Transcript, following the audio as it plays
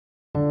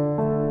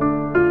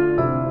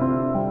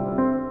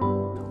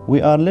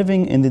We are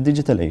living in the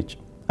digital age,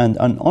 and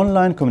an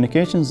online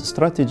communications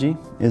strategy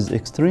is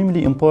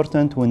extremely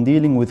important when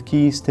dealing with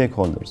key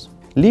stakeholders.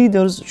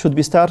 Leaders should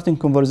be starting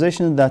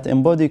conversations that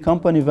embody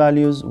company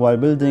values while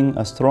building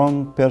a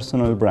strong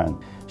personal brand.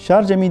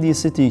 Sharjah Media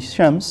City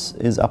Shams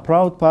is a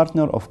proud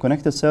partner of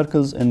Connected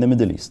Circles in the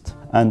Middle East,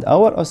 and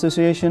our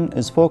association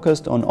is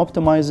focused on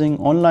optimizing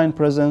online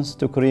presence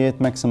to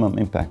create maximum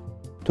impact.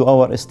 To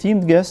our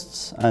esteemed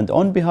guests, and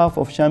on behalf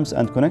of Shams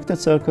and Connected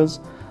Circles,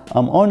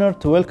 I'm honored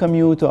to welcome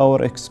you to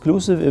our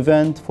exclusive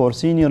event for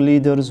senior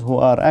leaders who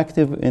are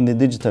active in the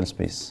digital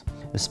space,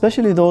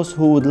 especially those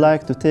who would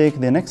like to take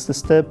the next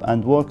step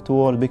and work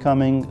toward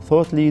becoming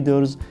thought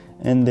leaders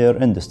in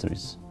their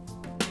industries.